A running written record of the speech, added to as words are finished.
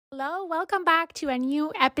Hello, welcome back to a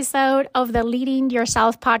new episode of the Leading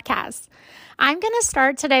Yourself podcast. I'm going to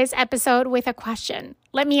start today's episode with a question.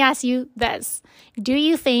 Let me ask you this. Do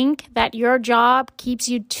you think that your job keeps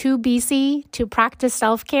you too busy to practice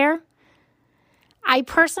self-care? I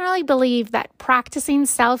personally believe that practicing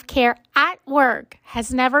self-care at work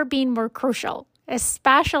has never been more crucial,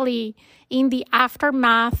 especially in the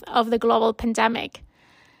aftermath of the global pandemic.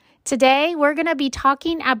 Today, we're going to be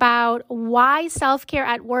talking about why self-care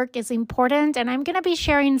at work is important, and I'm going to be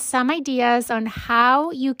sharing some ideas on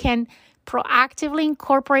how you can proactively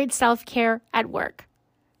incorporate self-care at work.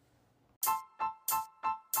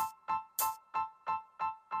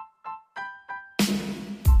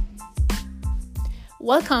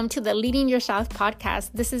 Welcome to the Leading Yourself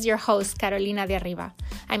podcast. This is your host, Carolina de Arriba.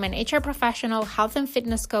 I'm an HR professional, health and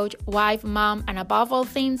fitness coach, wife, mom, and above all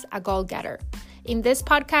things, a goal-getter. In this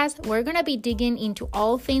podcast, we're going to be digging into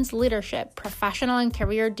all things leadership, professional and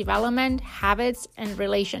career development, habits, and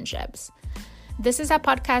relationships. This is a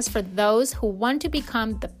podcast for those who want to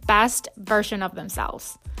become the best version of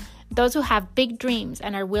themselves. Those who have big dreams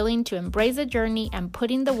and are willing to embrace the journey and put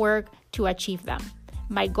in the work to achieve them.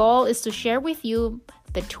 My goal is to share with you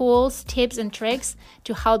the tools, tips, and tricks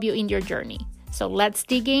to help you in your journey. So let's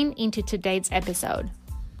dig into today's episode.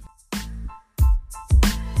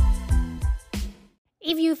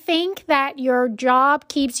 If you think that your job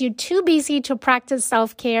keeps you too busy to practice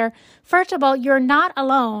self-care, first of all, you're not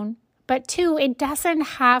alone. But two, it doesn't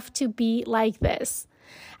have to be like this.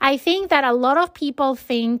 I think that a lot of people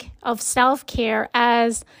think of self-care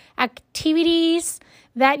as activities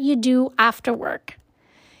that you do after work.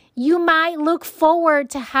 You might look forward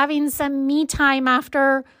to having some me time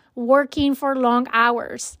after working for long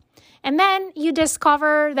hours. And then you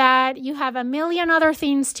discover that you have a million other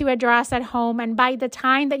things to address at home. And by the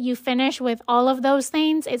time that you finish with all of those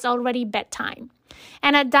things, it's already bedtime.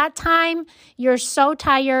 And at that time, you're so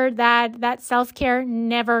tired that self-care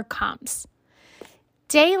never comes.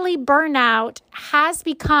 Daily burnout has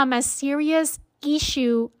become a serious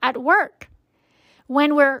issue at work.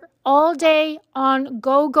 When we're all day on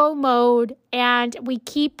go-go mode and we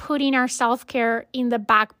keep putting our self-care in the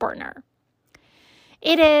back burner.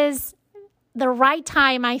 It is the right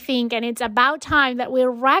time, I think, and it's about time that we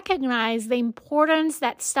recognize the importance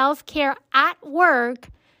that self-care at work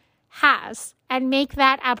has and make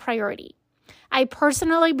that a priority. I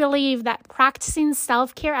personally believe that practicing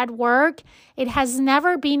self-care at work, it has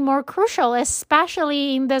never been more crucial,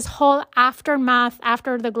 especially in this whole aftermath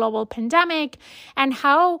after the global pandemic and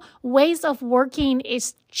how ways of working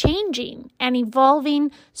is changing and evolving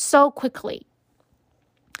so quickly.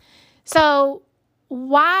 So,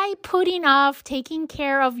 why putting off taking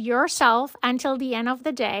care of yourself until the end of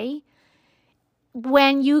the day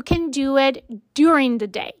when you can do it during the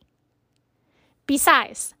day?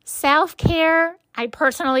 Besides, self-care, I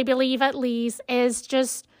personally believe at least, is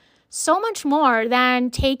just so much more than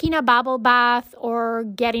taking a bubble bath or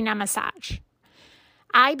getting a massage.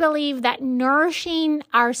 I believe that nourishing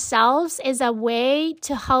ourselves is a way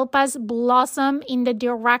to help us blossom in the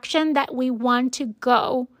direction that we want to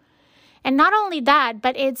go. And not only that,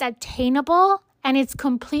 but it's attainable and it's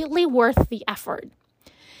completely worth the effort.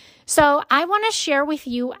 So I want to share with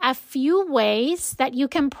you a few ways that you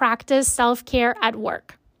can practice self-care at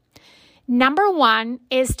work. Number one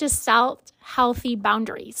is to set healthy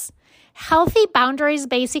boundaries. Healthy boundaries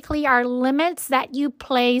basically are limits that you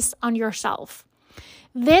place on yourself.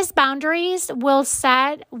 These boundaries will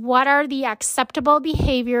set what are the acceptable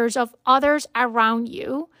behaviors of others around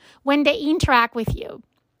you when they interact with you.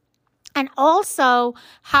 And also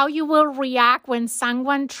how you will react when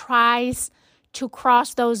someone tries to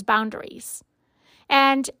cross those boundaries.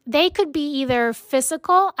 And they could be either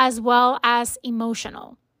physical as well as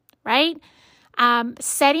emotional, right?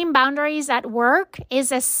 Setting boundaries at work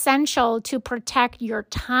is essential to protect your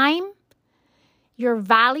time, your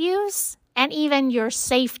values, and even your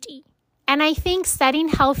safety. And I think setting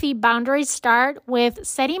healthy boundaries start with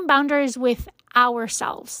setting boundaries with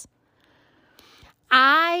ourselves.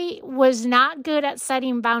 I was not good at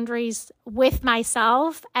setting boundaries with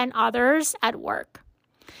myself and others at work.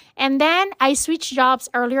 And then I switched jobs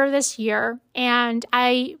earlier this year, and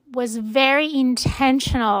I was very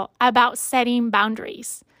intentional about setting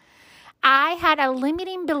boundaries. I had a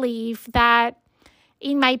limiting belief that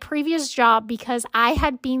in my previous job, because I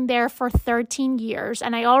had been there for 13 years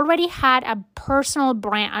and I already had a personal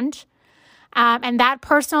brand, and that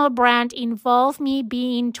personal brand involved me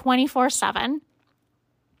being 24/7.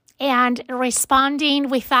 And responding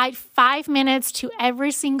within 5 minutes to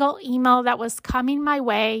every single email that was coming my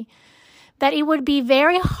way, that it would be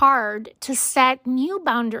very hard to set new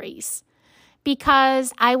boundaries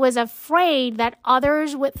because I was afraid that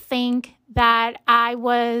others would think that I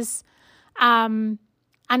was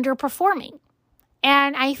underperforming.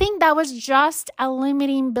 And I think that was just a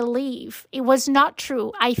limiting belief. It was not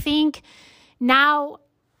true. I think now,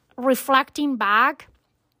 reflecting back,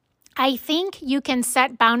 I think you can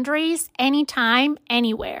set boundaries anytime,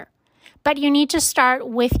 anywhere, but you need to start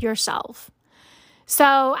with yourself.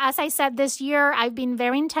 So as I said, this year, I've been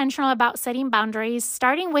very intentional about setting boundaries,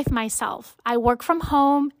 starting with myself. I work from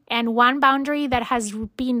home, and one boundary that has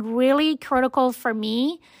been really critical for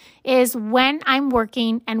me is when I'm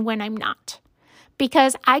working and when I'm not.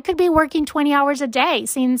 Because I could be working 20 hours a day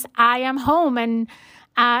since I am home, and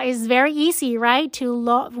it's very easy, right,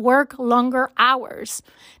 to work longer hours.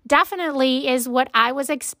 Definitely is what I was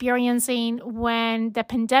experiencing when the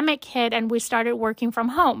pandemic hit and we started working from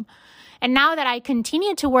home. And now that I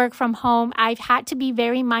continue to work from home, I've had to be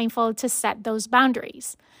very mindful to set those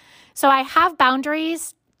boundaries. So I have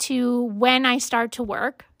boundaries to when I start to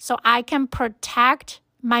work so I can protect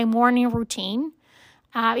my morning routine.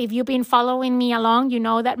 If you've been following me along, you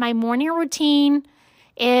know that my morning routine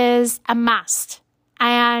is a must.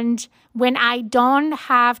 And when I don't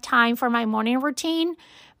have time for my morning routine,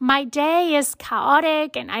 my day is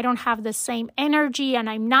chaotic and I don't have the same energy and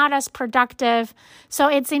I'm not as productive. So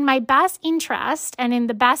it's in my best interest and in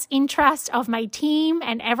the best interest of my team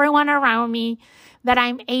and everyone around me that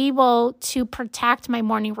I'm able to protect my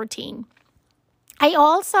morning routine. I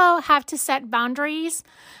also have to set boundaries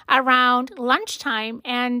around lunchtime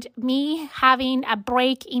and me having a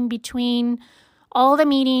break in between all the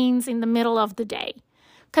meetings in the middle of the day.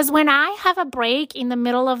 Because when I have a break in the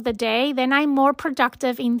middle of the day, then I'm more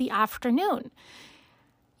productive in the afternoon.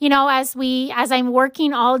 You know, as I'm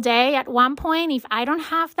working all day, at one point, if I don't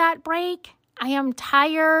have that break, I am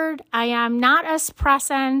tired, I am not as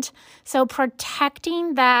present. So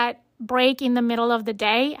protecting that break in the middle of the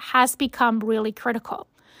day has become really critical.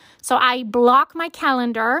 So I block my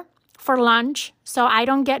calendar for lunch so I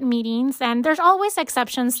don't get meetings. And there's always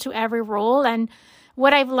exceptions to every rule. And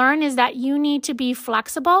what I've learned is that you need to be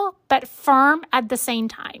flexible, but firm at the same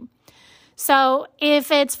time. So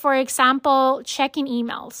if it's, for example, checking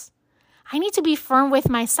emails, I need to be firm with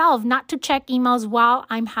myself not to check emails while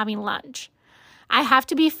I'm having lunch. I have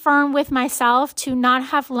to be firm with myself to not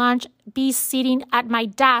have lunch, be sitting at my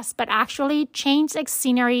desk, but actually change the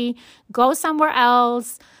scenery, go somewhere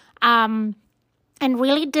else, and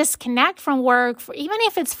really disconnect from work, even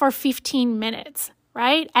if it's for 15 minutes.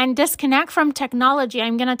 Right? And disconnect from technology.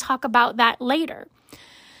 I'm going to talk about that later.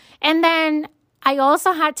 And then I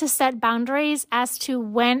also had to set boundaries as to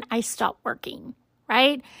when I stop working,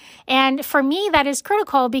 right? And for me, that is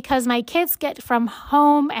critical because my kids get from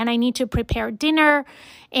home and I need to prepare dinner.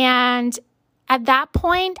 And at that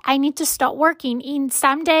point, I need to stop working. In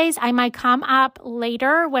some days, I might come up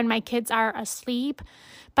later when my kids are asleep.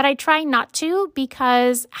 But I try not to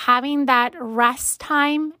because having that rest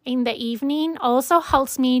time in the evening also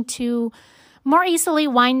helps me to more easily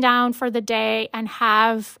wind down for the day and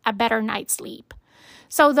have a better night's sleep.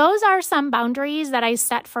 So those are some boundaries that I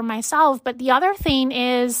set for myself. But the other thing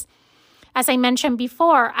is, as I mentioned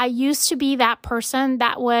before, I used to be that person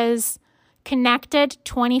that was connected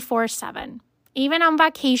 24/7, even on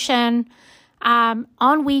vacation,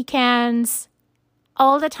 on weekends,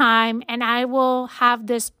 all the time, and I will have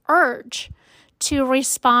this urge to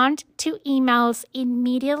respond to emails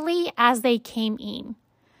immediately as they came in.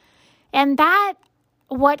 And that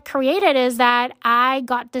what created is that I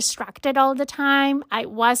got distracted all the time. I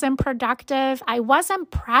wasn't productive. I wasn't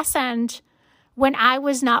present when I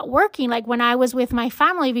was not working, like when I was with my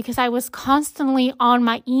family, because I was constantly on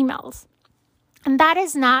my emails. And that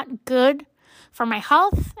is not good for my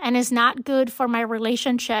health and is not good for my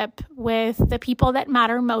relationship with the people that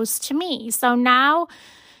matter most to me. So now,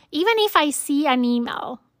 even if I see an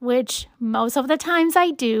email, which most of the times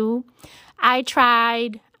I do, I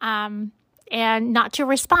tried and not to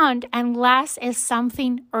respond unless it's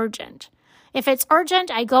something urgent. If it's urgent,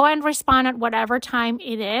 I go and respond at whatever time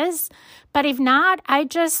it is. But if not, I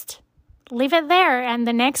just leave it there. And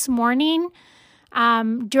the next morning,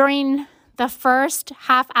 during the first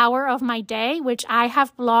half hour of my day, which I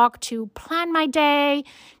have blocked to plan my day,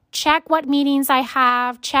 check what meetings I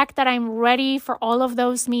have, check that I'm ready for all of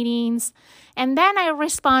those meetings, and then I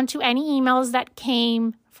respond to any emails that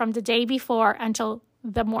came from the day before until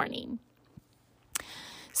the morning.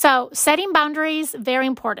 So setting boundaries, very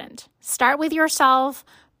important. Start with yourself,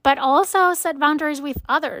 but also set boundaries with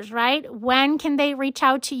others, right? When can they reach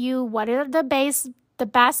out to you? What are the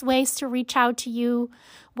best ways to reach out to you?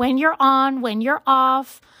 When you're on, when you're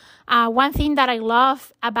off. One thing that I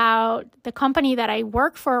love about the company that I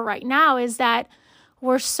work for right now is that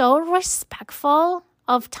we're so respectful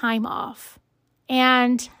of time off.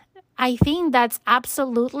 And I think that's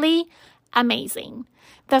absolutely amazing.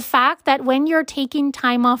 The fact that when you're taking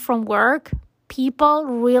time off from work, people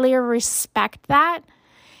really respect that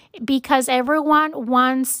because everyone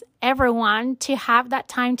wants everyone to have that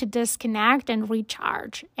time to disconnect and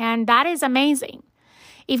recharge. And that is amazing.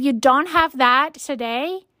 If you don't have that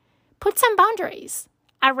today, put some boundaries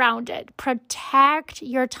around it. Protect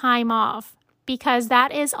your time off because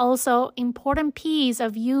that is also an important piece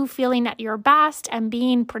of you feeling at your best and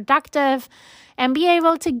being productive and be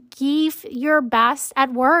able to give your best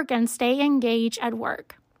at work and stay engaged at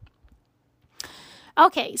work.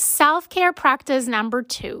 Okay, self-care practice number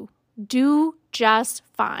 2, do just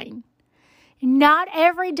fine. Not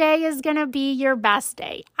every day is going to be your best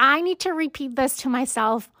day. I need to repeat this to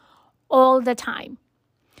myself all the time.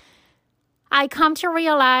 I come to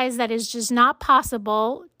realize that it's just not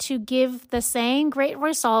possible to give the same great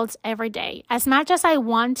results every day. As much as I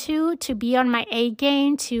want to be on my A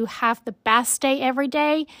game, to have the best day every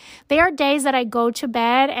day, there are days that I go to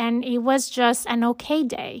bed and it was just an okay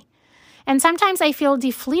day. And sometimes I feel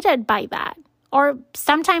deflated by that. Or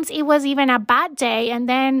sometimes it was even a bad day and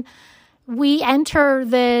then we enter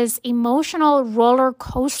this emotional roller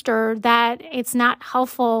coaster that it's not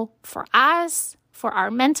helpful for us, for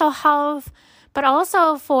our mental health, but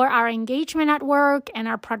also for our engagement at work and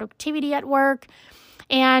our productivity at work.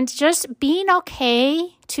 And just being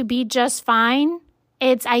okay to be just fine,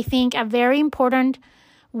 it's, I think, a very important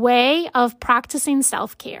way of practicing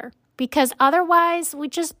self-care. Because otherwise, we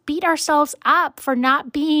just beat ourselves up for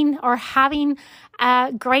not being or having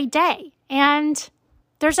a great day. And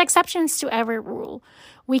there's exceptions to every rule.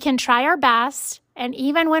 We can try our best, and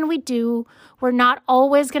even when we do, we're not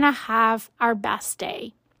always going to have our best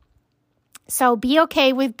day. So be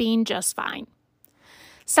okay with being just fine.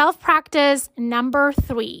 Self-practice number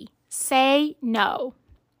 3, say no.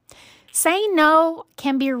 Saying no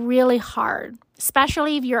can be really hard,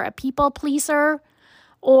 especially if you're a people pleaser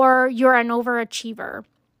or you're an overachiever.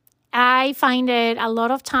 I find it a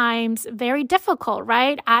lot of times very difficult,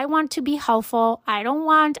 right? I want to be helpful. I don't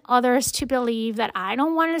want others to believe that I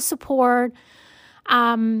don't want to support.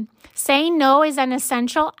 Saying no is an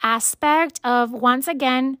essential aspect of, once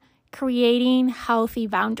again, creating healthy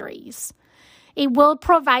boundaries. It will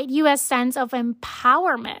provide you a sense of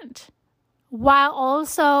empowerment while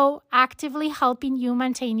also actively helping you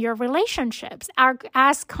maintain your relationships.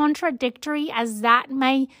 As contradictory as that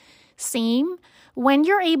may seem, when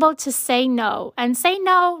you're able to say no, and say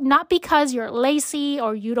no not because you're lazy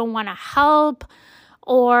or you don't want to help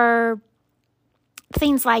or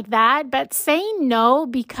things like that, but saying no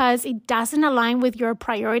because it doesn't align with your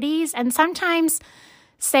priorities. And sometimes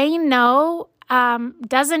saying no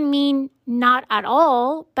doesn't mean not at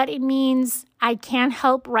all, but it means I can't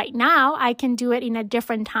help right now. I can do it in a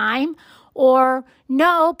different time. Or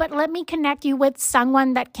no, but let me connect you with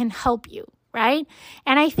someone that can help you, right?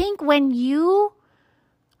 And I think when you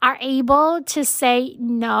are able to say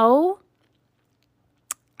no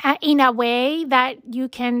in a way that you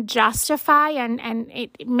can justify and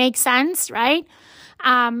it makes sense, right?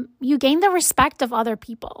 You gain the respect of other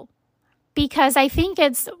people. Because I think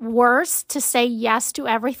it's worse to say yes to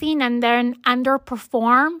everything and then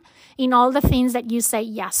underperform in all the things that you say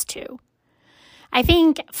yes to. I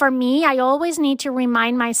think for me, I always need to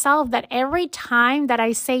remind myself that every time that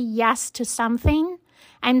I say yes to something,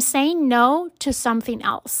 I'm saying no to something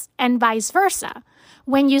else, and vice versa.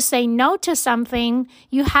 When you say no to something,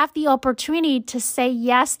 you have the opportunity to say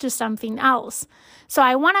yes to something else. So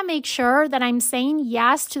I want to make sure that I'm saying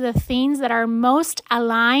yes to the things that are most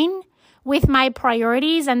aligned with my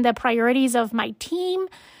priorities and the priorities of my team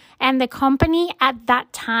and the company at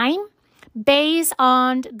that time, based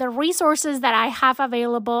on the resources that I have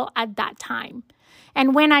available at that time.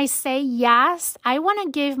 And when I say yes, I want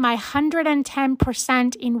to give my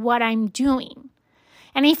 110% in what I'm doing.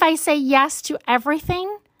 And if I say yes to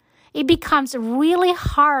everything, it becomes really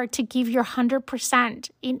hard to give your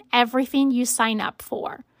 100% in everything you sign up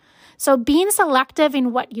for. So being selective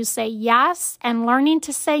in what you say yes and learning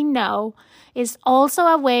to say no is also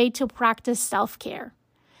a way to practice self-care.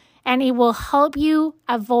 And it will help you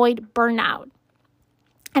avoid burnout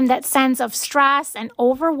and that sense of stress and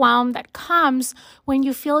overwhelm that comes when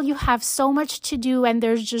you feel you have so much to do and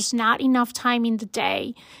there's just not enough time in the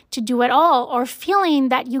day to do it all, or feeling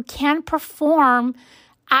that you can't perform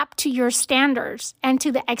up to your standards and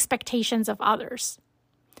to the expectations of others.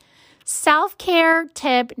 Self-care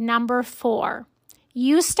tip number 4,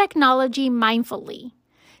 use technology mindfully.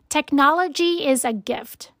 Technology is a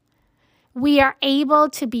gift. we are able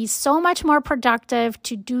to be so much more productive,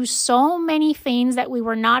 to do so many things that we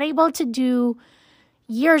were not able to do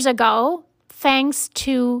years ago, thanks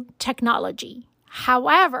to technology.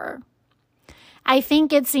 However, I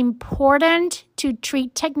think it's important to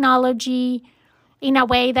treat technology in a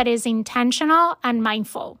way that is intentional and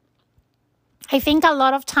mindful. I think a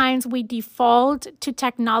lot of times we default to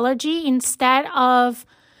technology instead of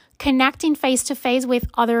connecting face-to-face with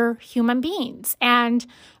other human beings. And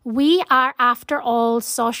we are, after all,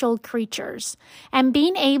 social creatures. And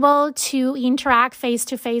being able to interact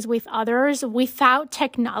face-to-face with others without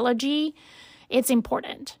technology, it's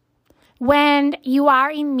important. When you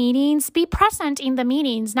are in meetings, be present in the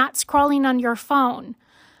meetings, not scrolling on your phone.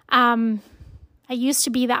 I used to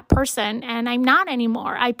be that person, and I'm not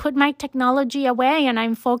anymore. I put my technology away and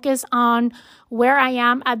I'm focused on where I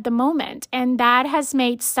am at the moment. And that has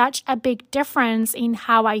made such a big difference in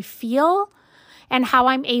how I feel and how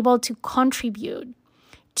I'm able to contribute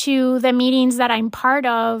to the meetings that I'm part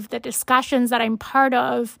of, the discussions that I'm part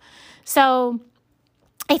of. So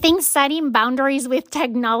I think setting boundaries with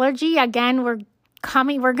technology, again, we're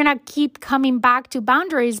going to keep coming back to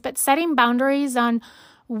boundaries, but setting boundaries on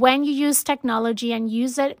when you use technology and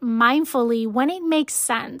use it mindfully when it makes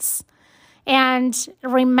sense. And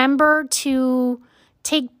remember to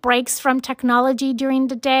take breaks from technology during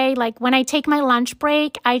the day. Like when I take my lunch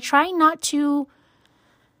break, I try not to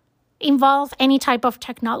involve any type of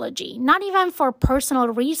technology, not even for personal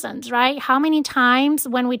reasons, right? How many times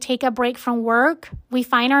when we take a break from work, we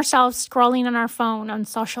find ourselves scrolling on our phone on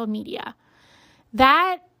social media?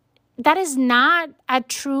 That is not a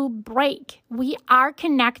true break. We are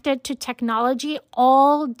connected to technology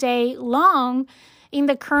all day long in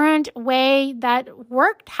the current way that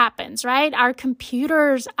work happens, right? Our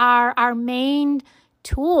computers are our main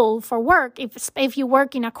tool for work. If you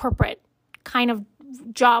work in a corporate kind of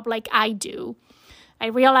job like I do, I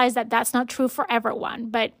realize that that's not true for everyone.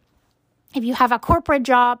 But if you have a corporate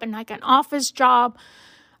job and like an office job,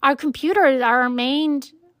 our computers are our main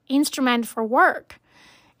instrument for work.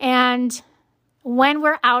 And when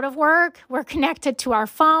we're out of work, we're connected to our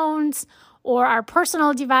phones or our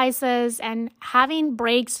personal devices, and having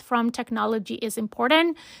breaks from technology is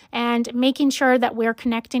important, and making sure that we're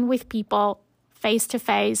connecting with people face to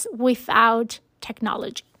face without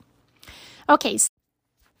technology. Okay.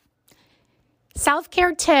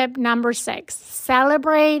 Self-care tip number 6,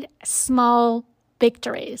 celebrate small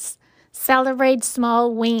victories. Celebrate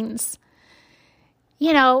small wins.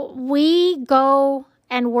 We go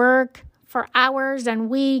and work for hours and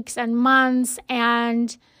weeks and months,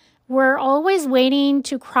 and we're always waiting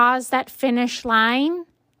to cross that finish line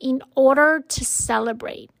in order to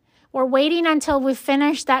celebrate. We're waiting until we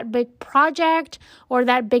finish that big project or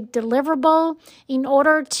that big deliverable in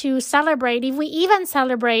order to celebrate, if we even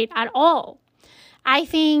celebrate at all. I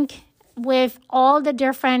think with all the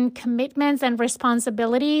different commitments and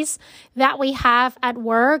responsibilities that we have at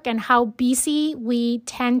work and how busy we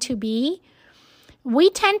tend to be, we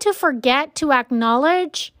tend to forget to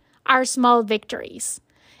acknowledge our small victories.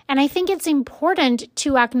 And I think it's important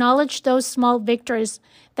to acknowledge those small victories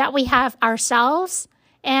that we have ourselves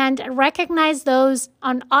and recognize those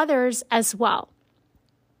on others as well.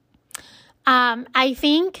 I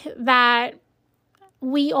think that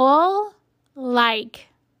we all like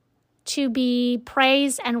to be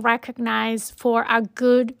praised and recognized for our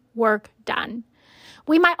good work done.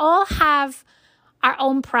 We might all have our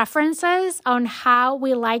own preferences on how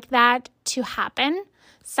we like that to happen.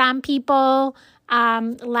 Some people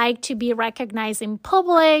like to be recognized in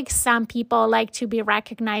public. Some people like to be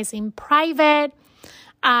recognized in private.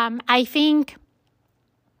 I think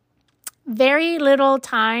very little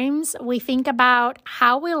times we think about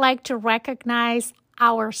how we like to recognize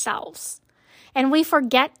ourselves, and we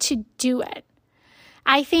forget to do it.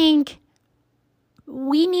 I think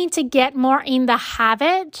we need to get more in the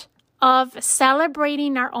habit of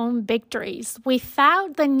celebrating our own victories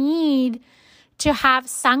without the need to have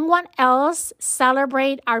someone else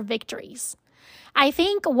celebrate our victories. I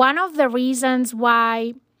think one of the reasons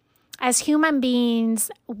why, as human beings,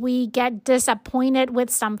 we get disappointed with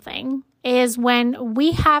something is when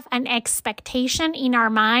we have an expectation in our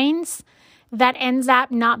minds that ends up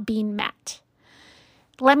not being met.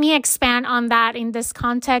 Let me expand on that in this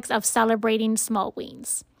context of celebrating small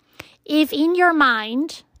wins. If in your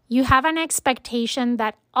mind, you have an expectation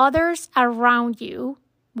that others around you,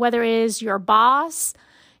 whether it is your boss,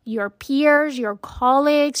 your peers, your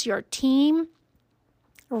colleagues, your team,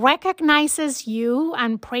 recognizes you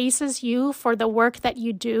and praises you for the work that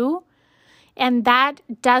you do, and that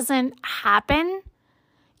doesn't happen,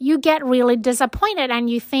 you get really disappointed and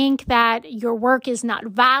you think that your work is not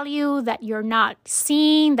valued, that you're not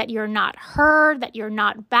seen, that you're not heard, that you're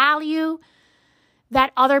not valued,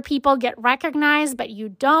 that other people get recognized, but you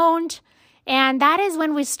don't. And that is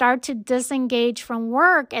when we start to disengage from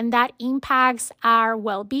work, and that impacts our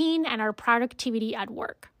well-being and our productivity at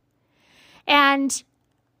work. And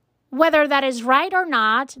whether that is right or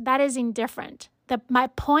not, that is indifferent. My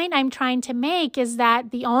point I'm trying to make is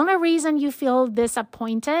that the only reason you feel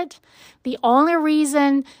disappointed, the only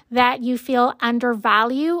reason that you feel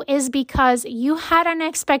undervalued is because you had an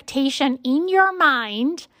expectation in your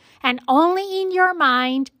mind, and only in your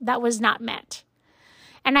mind, that was not met.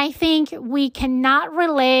 And I think we cannot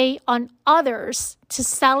rely on others to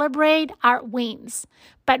celebrate our wins,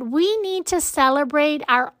 but we need to celebrate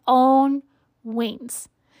our own wins.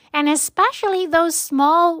 And especially those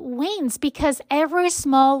small wins, because every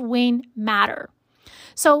small win matters.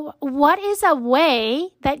 So what is a way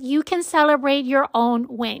that you can celebrate your own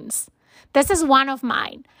wins? This is one of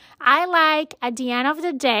mine. I like at the end of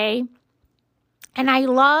the day, and I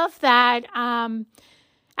love that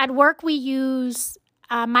at work we use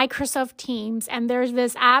Microsoft Teams, and there's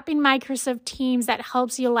this app in Microsoft Teams that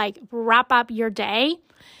helps you like wrap up your day.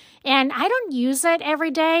 And I don't use it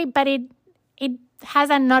every day, but it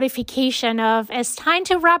has a notification of it's time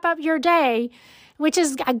to wrap up your day, which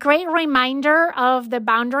is a great reminder of the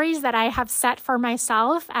boundaries that I have set for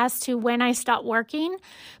myself as to when I stop working,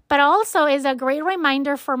 but also is a great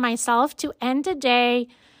reminder for myself to end the day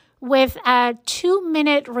with a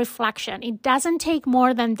 2-minute reflection. It doesn't take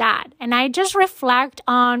more than that. And I just reflect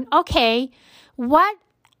on, okay, what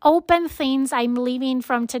open things I'm leaving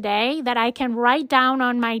from today that I can write down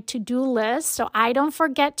on my to-do list so I don't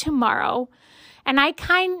forget tomorrow. And I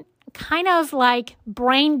kind of like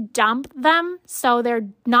brain dump them so they're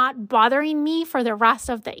not bothering me for the rest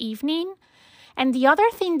of the evening. And the other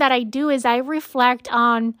thing that I do is I reflect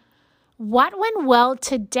on what went well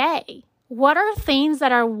today. What are things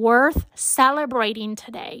that are worth celebrating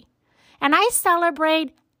today? And I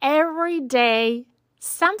celebrate every day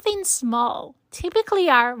something small. Typically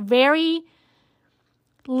are very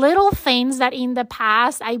little things that in the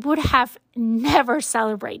past I would have never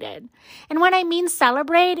celebrated. And when I mean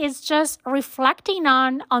celebrate, it's just reflecting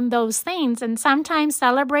on those things. And sometimes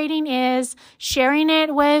celebrating is sharing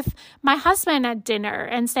it with my husband at dinner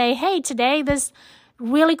and say, hey, today this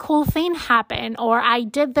really cool thing happened, or I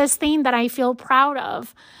did this thing that I feel proud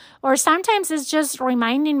of. Or sometimes it's just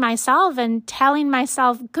reminding myself and telling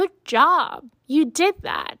myself, good job, you did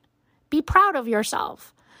that. Be proud of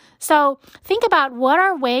yourself. So think about what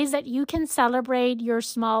are ways that you can celebrate your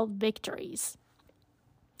small victories.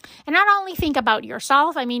 And not only think about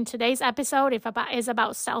yourself. I mean, today's episode is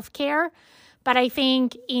about self-care, but I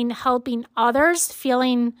think in helping others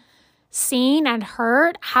feeling seen and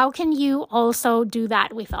heard, how can you also do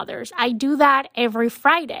that with others? I do that every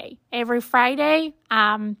Friday. Every Friday,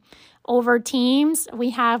 over Teams, we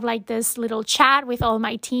have like this little chat with all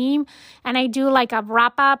my team, and I do like a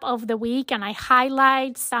wrap up of the week, and I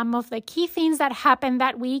highlight some of the key things that happened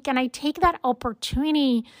that week, and I take that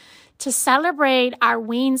opportunity to celebrate our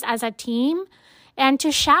wins as a team and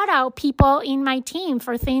to shout out people in my team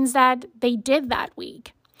for things that they did that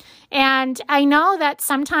week. And I know that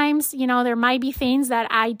sometimes, there might be things that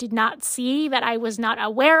I did not see, that I was not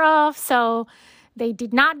aware of. So they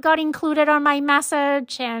did not got included on my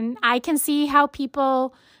message. And I can see how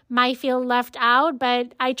people might feel left out.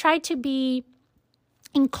 But I try to be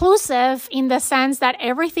inclusive in the sense that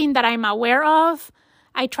everything that I'm aware of,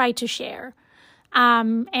 I try to share.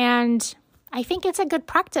 And I think it's a good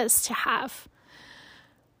practice to have.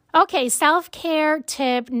 Okay, self-care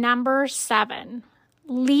tip number 7.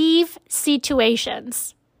 Leave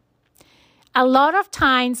situations. A lot of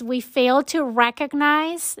times we fail to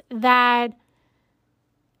recognize that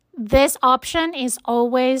this option is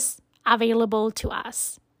always available to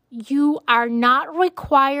us. You are not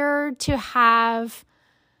required to have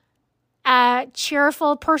a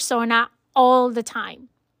cheerful persona all the time.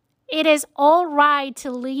 It is all right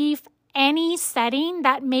to leave any setting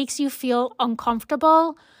that makes you feel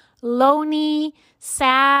uncomfortable, lonely,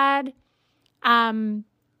 sad,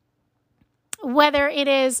 whether it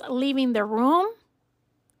is leaving the room,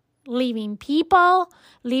 leaving people,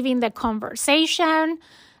 leaving the conversation,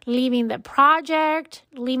 leaving the project,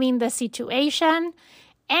 leaving the situation,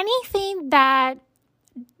 anything that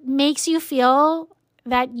makes you feel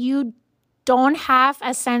that you don't have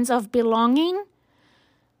a sense of belonging,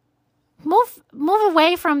 move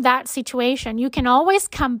away from that situation. You can always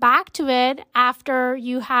come back to it after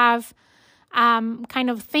you have kind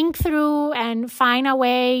of think through and find a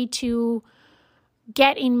way to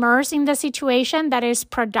get immersed in the situation that is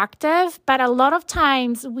productive. But a lot of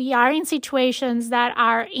times we are in situations that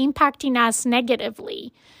are impacting us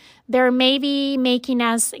negatively. They're maybe making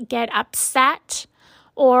us get upset,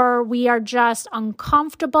 or we are just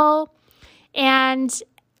uncomfortable. And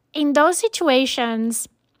in those situations,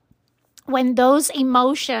 when those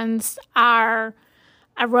emotions are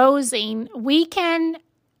arising, we can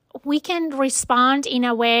respond in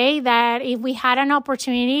a way that if we had an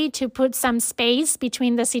opportunity to put some space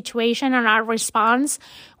between the situation and our response,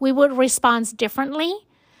 we would respond differently.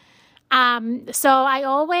 So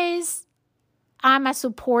I'm a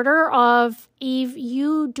supporter of, if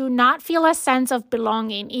you do not feel a sense of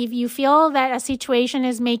belonging, if you feel that a situation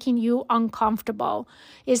is making you uncomfortable,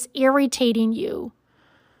 is irritating you,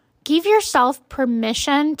 give yourself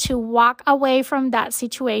permission to walk away from that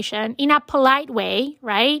situation in a polite way,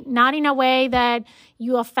 right? Not in a way that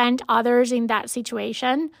you offend others in that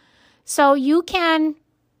situation. So you can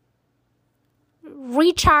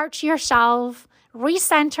recharge yourself,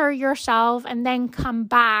 recenter yourself, and then come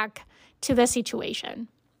back to the situation.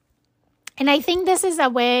 And I think this is a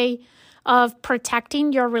way of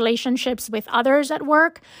protecting your relationships with others at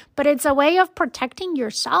work, but it's a way of protecting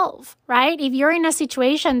yourself, right? If you're in a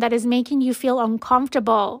situation that is making you feel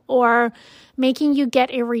uncomfortable or making you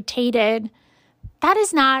get irritated, that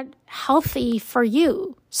is not healthy for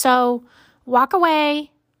you. So walk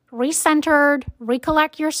away, recentered,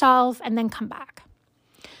 recollect yourself, and then come back.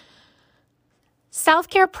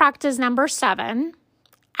 Self-care practice number 7,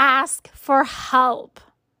 ask for help.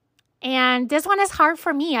 And this one is hard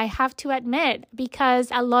for me, I have to admit, because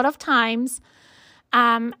a lot of times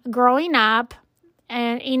growing up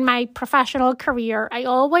and in my professional career, I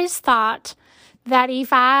always thought that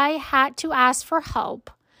if I had to ask for help,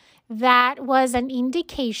 that was an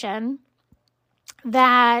indication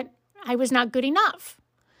that I was not good enough,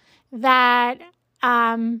 that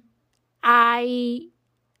I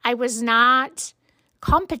was not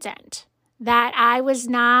competent, that I was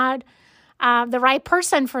not the right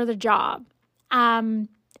person for the job. And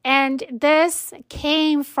this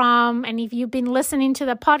came from, and if you've been listening to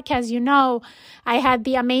the podcast, you know, I had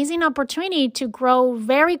the amazing opportunity to grow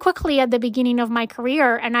very quickly at the beginning of my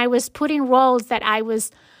career, and I was put in roles that I was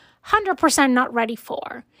 100% not ready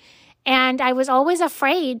for. And I was always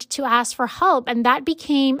afraid to ask for help, and that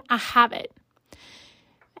became a habit.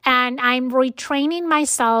 And I'm retraining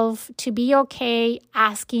myself to be okay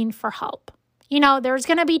asking for help. You know, there's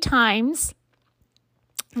going to be times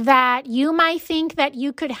that you might think that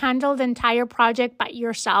you could handle the entire project by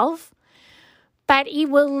yourself, but it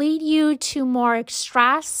will lead you to more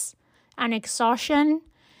stress and exhaustion.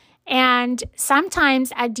 And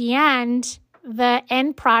sometimes at the end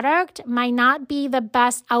product might not be the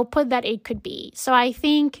best output that it could be. So I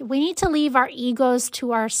think we need to leave our egos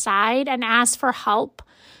to our side and ask for help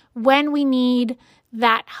when we need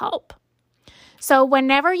that help. So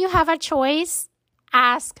whenever you have a choice,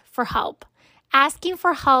 ask for help. Asking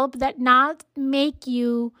for help that not make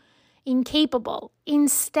you incapable.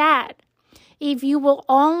 Instead, if you will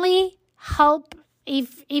only help,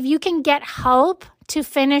 if you can get help to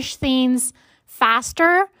finish things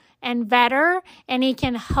faster and better, and it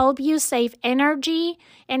can help you save energy,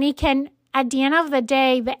 and it can, at the end of the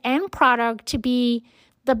day, the end product to be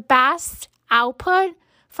the best output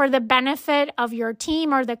for the benefit of your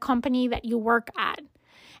team or the company that you work at.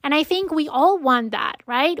 And I think we all want that,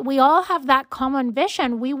 right? We all have that common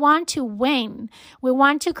vision. We want to win. We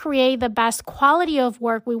want to create the best quality of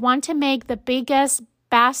work. We want to make the biggest,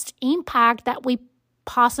 best impact that we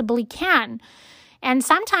possibly can. And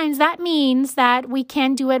sometimes that means that we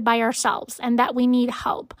can't do it by ourselves and that we need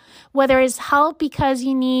help. Whether it's help because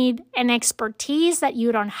you need an expertise that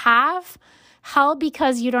you don't have, help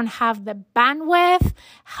because you don't have the bandwidth,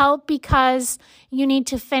 help because you need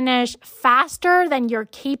to finish faster than you're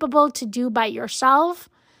capable to do by yourself.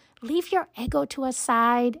 Leave your ego to a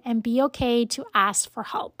side and be okay to ask for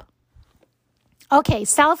help. Okay,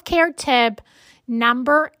 self-care tip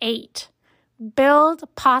number 8, build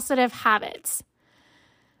positive habits.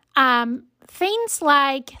 Things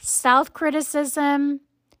like self-criticism,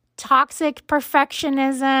 toxic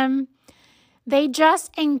perfectionism, they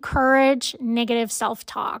just encourage negative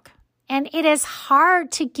self-talk. And it is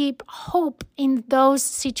hard to keep hope in those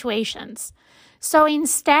situations. So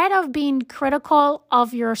instead of being critical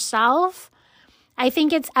of yourself, I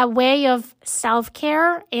think it's a way of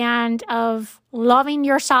self-care and of loving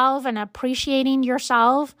yourself and appreciating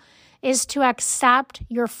yourself is to accept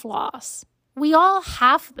your flaws. We all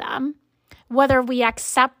have them, whether we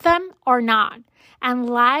accept them or not. And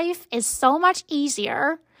life is so much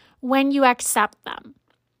easier when you accept them.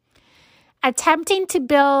 Attempting to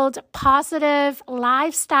build positive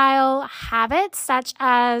lifestyle habits such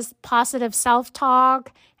as positive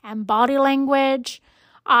self-talk and body language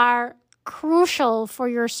are crucial for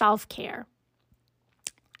your self-care.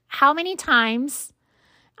 How many times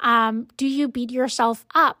do you beat yourself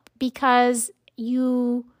up because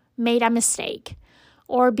you made a mistake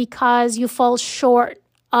or because you fall short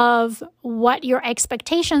of what your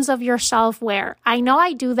expectations of yourself were? I know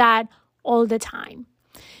I do that all the time.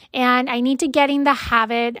 And I need to get in the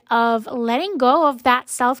habit of letting go of that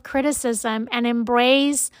self-criticism and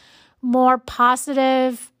embrace more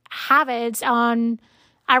positive habits around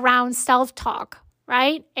self-talk,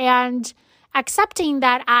 right? And accepting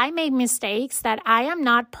that I made mistakes, that I am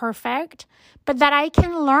not perfect, but that I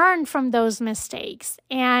can learn from those mistakes.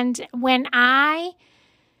 And when I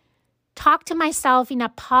talk to myself in a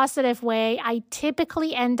positive way, I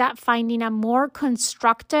typically end up finding a more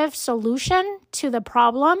constructive solution to the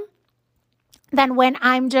problem than when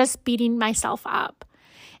I'm just beating myself up.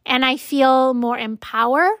 And I feel more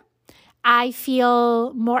empowered. I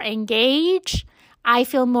feel more engaged. I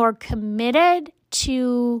feel more committed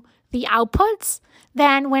to the outputs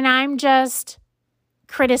than when I'm just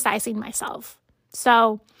criticizing myself.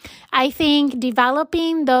 So I think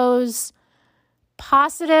developing those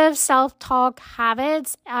positive self-talk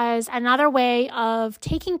habits as another way of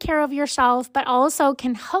taking care of yourself, but also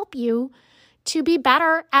can help you to be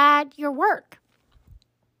better at your work.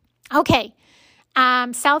 Okay,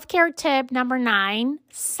 self-care tip number 9,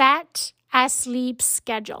 set a sleep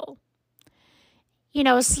schedule. You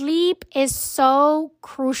know, sleep is so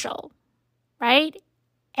crucial, right?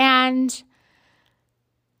 And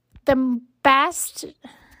the best...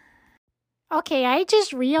 Okay, I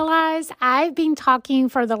just realized I've been talking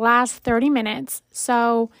for the last 30 minutes.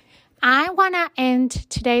 So I want to end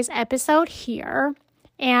today's episode here.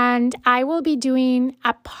 And I will be doing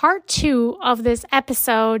a part 2 of this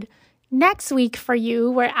episode next week for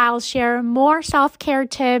you, where I'll share more self-care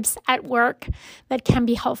tips at work that can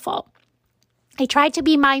be helpful. I try to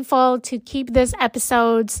be mindful to keep these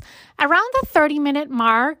episodes around the 30-minute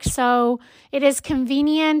mark, so it is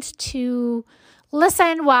convenient to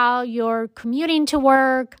listen while you're commuting to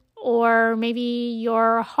work, or maybe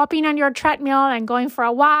you're hopping on your treadmill and going for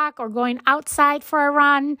a walk or going outside for a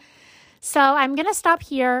run. So I'm going to stop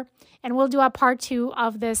here and we'll do a part 2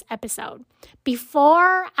 of this episode.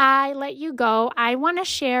 Before I let you go, I want to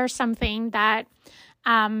share something that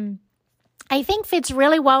I think fits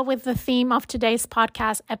really well with the theme of today's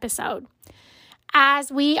podcast episode.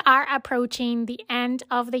 As we are approaching the end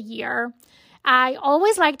of the year, I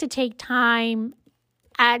always like to take time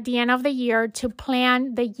at the end of the year to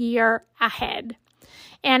plan the year ahead.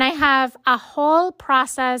 And I have a whole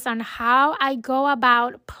process on how I go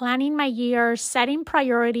about planning my year, setting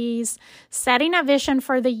priorities, setting a vision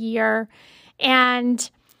for the year.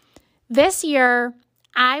 And this year,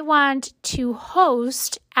 I want to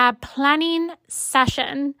host a planning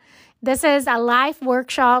session. This is a live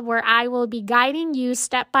workshop where I will be guiding you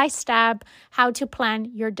step by step how to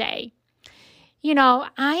plan your day. You know,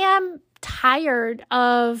 I am tired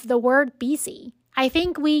of the word busy. I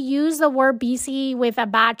think we use the word busy with a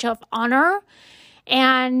badge of honor,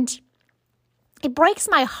 and it breaks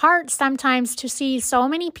my heart sometimes to see so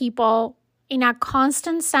many people in a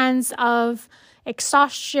constant sense of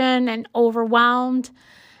exhaustion and overwhelmed.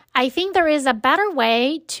 I think there is a better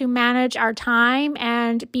way to manage our time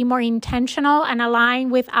and be more intentional and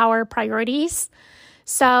align with our priorities.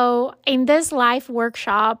 So in this live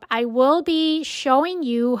workshop, I will be showing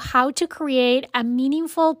you how to create a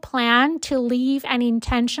meaningful plan to live an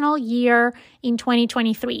intentional year in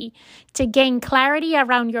 2023, to gain clarity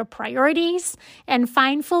around your priorities and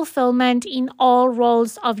find fulfillment in all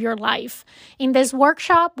roles of your life. In this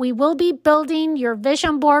workshop, we will be building your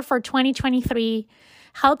vision board for 2023,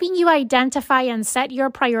 helping you identify and set your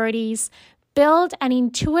priorities, build an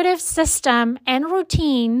intuitive system and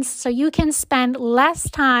routines so you can spend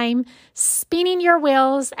less time spinning your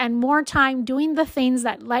wheels and more time doing the things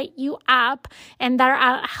that light you up and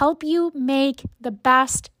that help you make the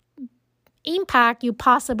best impact you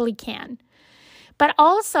possibly can. But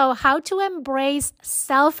also how to embrace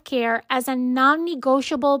self-care as a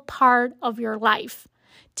non-negotiable part of your life,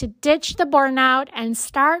 to ditch the burnout and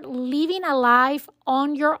start living a life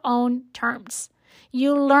on your own terms.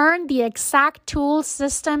 You learn the exact tools,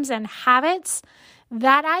 systems, and habits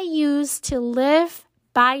that I use to live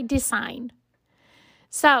by design.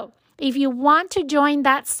 So, if you want to join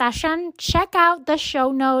that session, check out the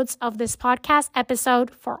show notes of this podcast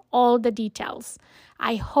episode for all the details.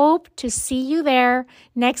 I hope to see you there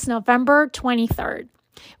next November 23rd.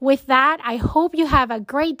 With that, I hope you have a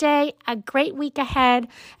great day, a great week ahead,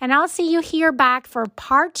 and I'll see you here back for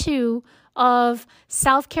part 2 of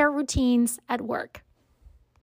self-care routines at work.